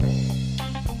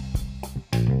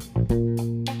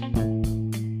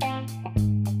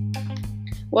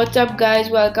What's up, guys?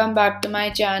 Welcome back to my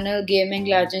channel Gaming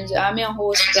Legends. I'm your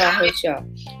host Rahul Shah.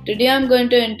 Today I'm going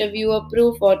to interview a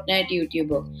pro Fortnite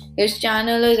YouTuber. His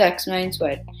channel is X9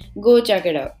 Sweat. Go check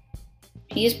it out.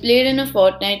 He has played in a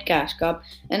Fortnite Cash Cup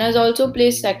and has also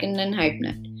placed second in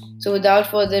HypeNet. So without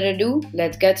further ado,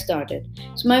 let's get started.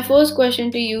 So my first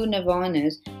question to you, Navan,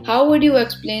 is how would you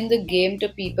explain the game to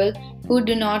people who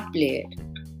do not play it?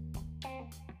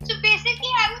 So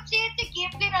basically, I would say it's a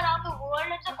game played around the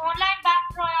world. It's an online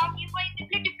battle royale game where you can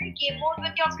play different game modes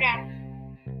with your friends.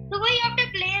 The way you have to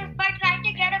play is by trying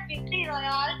to get a victory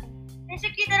royale.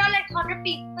 Basically, there are like 100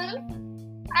 people,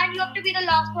 and you have to be the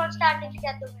last one standing to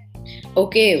get the win.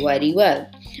 Okay, very well.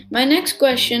 My next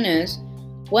question is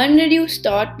when did you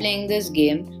start playing this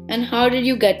game and how did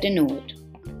you get to know it?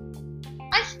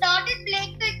 I started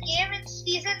playing the game in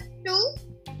season 2,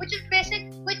 which is I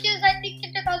think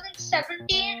in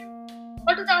 2017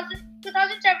 or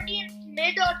 2017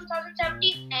 mid or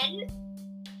 2017 end,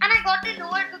 and I got to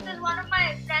know it because one of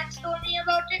my friends told me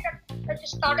about it, and I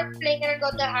just started playing and I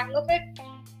got the hang of it.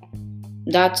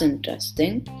 That's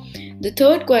interesting. The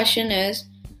third question is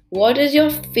what is your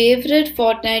favorite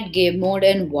Fortnite game mode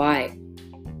and why?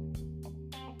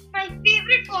 My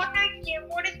favorite Fortnite game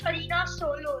mode is Arena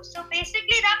Solo. So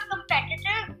basically that's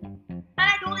competitive, and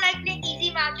I don't like playing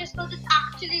easy matches because it's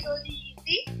actually really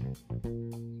easy.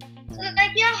 So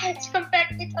it's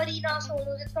it's Arena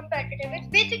Solos, it's competitive. It's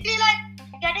basically like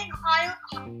getting high.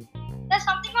 There's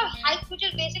something called hype, which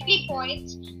is basically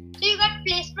points. So you get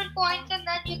placement points, and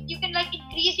then you can like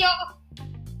increase your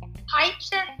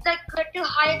hypes and like get to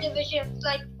higher divisions.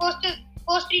 Like first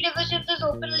 3 divisions is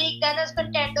Open League, then is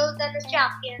Contenders, then is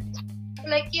Champions.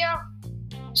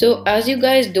 So as you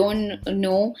guys don't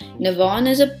know, Navan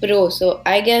is a pro, so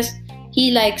I guess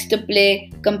he likes to play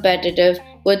competitive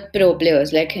with pro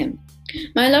players like him.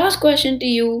 My last question to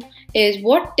you is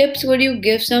what tips would you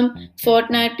give some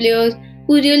Fortnite players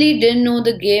who really didn't know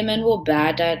the game and were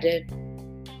bad at it?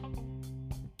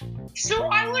 So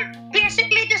I would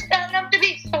basically just tell them to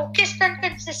be focused and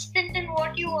consistent in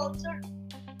what you also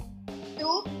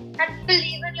do and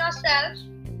believe in yourself.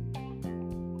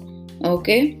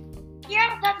 Okay.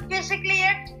 Yeah, that's basically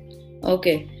it.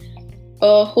 Okay.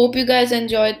 Hope you guys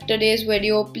enjoyed today's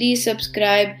video. Please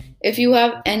subscribe. If you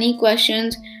have any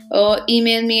questions,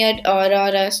 email me at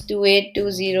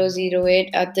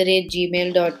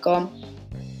rrs282008@gmail.com.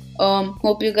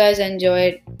 Hope you guys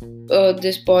enjoyed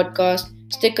this podcast.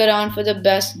 Stick around for the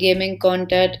best gaming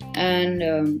content and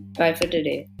bye for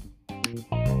today.